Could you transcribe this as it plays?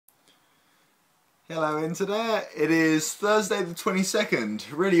Hello Internet, it is Thursday the 22nd,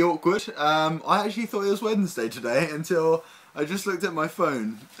 really awkward. I actually thought it was Wednesday today until I just looked at my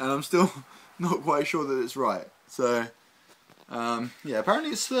phone and I'm still not quite sure that it's right. So, yeah,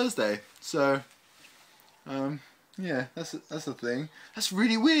 apparently it's Thursday, so, yeah, that's the thing. That's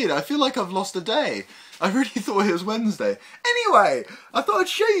really weird. I feel like I've lost a day. I really thought it was Wednesday. Anyway, I thought I'd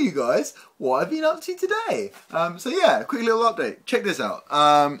show you guys what I've been up to today. So yeah, quick little update. Check this out.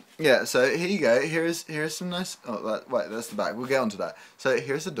 Yeah, so here you go. Here's some nice. Oh, wait, that's the back. We'll get onto that. So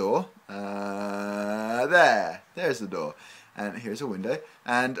here's the door. There's the door, and here's a window.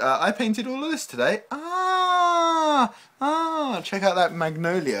 And I painted all of this today. Check out that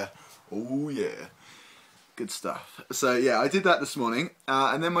magnolia. Oh yeah. Good stuff. So yeah, I did that this morning,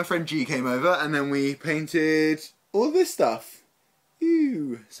 and then my friend G came over, and then we painted all this stuff.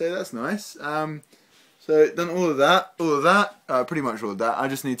 Ew. So that's nice. So done all of that, pretty much all of that. I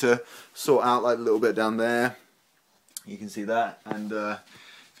just need to sort out like a little bit down there. You can see that, and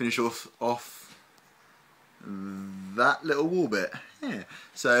finish off that little wall bit. Yeah.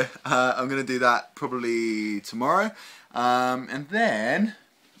 So I'm gonna do that probably tomorrow, and then.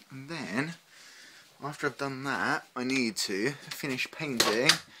 After I've done that, I need to finish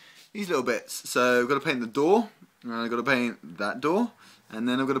painting these little bits. So I've got to paint the door, and I've got to paint that door, and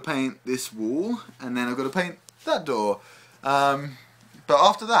then I've got to paint this wall, and then I've got to paint that door. But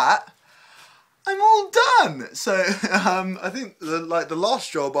after that, I'm all done. So I think the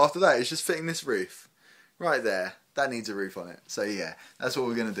last job after that is just fitting this roof right there. That needs a roof on it. So yeah, that's what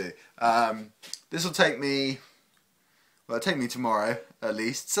we're gonna do. This will take me. Well, it'll take me tomorrow at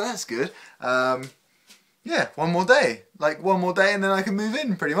least, so that's good. Yeah, one more day, and then I can move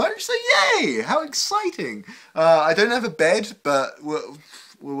in pretty much. So yay! How exciting! I don't have a bed, but we'll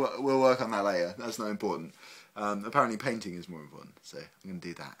work on that later. That's not important. Apparently, painting is more important, so I'm gonna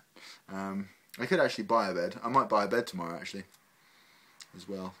do that. I could actually buy a bed. I might buy a bed tomorrow actually, as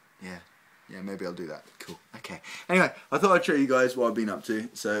well. Yeah, maybe I'll do that. Cool. Okay. Anyway, I thought I'd show you guys what I've been up to.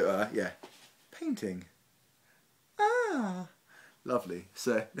 So yeah, painting. Lovely.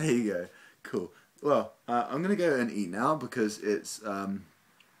 So there you go. Cool. Well, I'm gonna go and eat now because it's I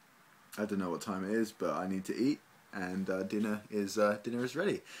don't know what time it is, but I need to eat, and dinner is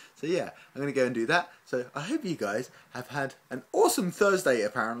ready. So yeah, I'm gonna go and do that. So I hope you guys have had an awesome Thursday.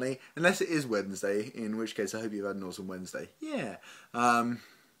 Apparently, unless it is Wednesday, in which case I hope you've had an awesome Wednesday. Yeah. But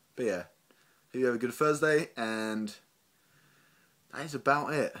yeah, hope you have a good Thursday, and that is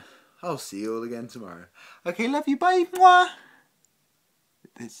about it. I'll see you all again tomorrow. Okay, love you, bye. Mwah.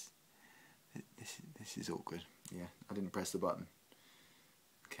 This is awkward. Yeah, I didn't press the button.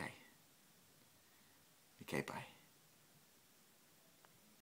 Okay. Okay, bye.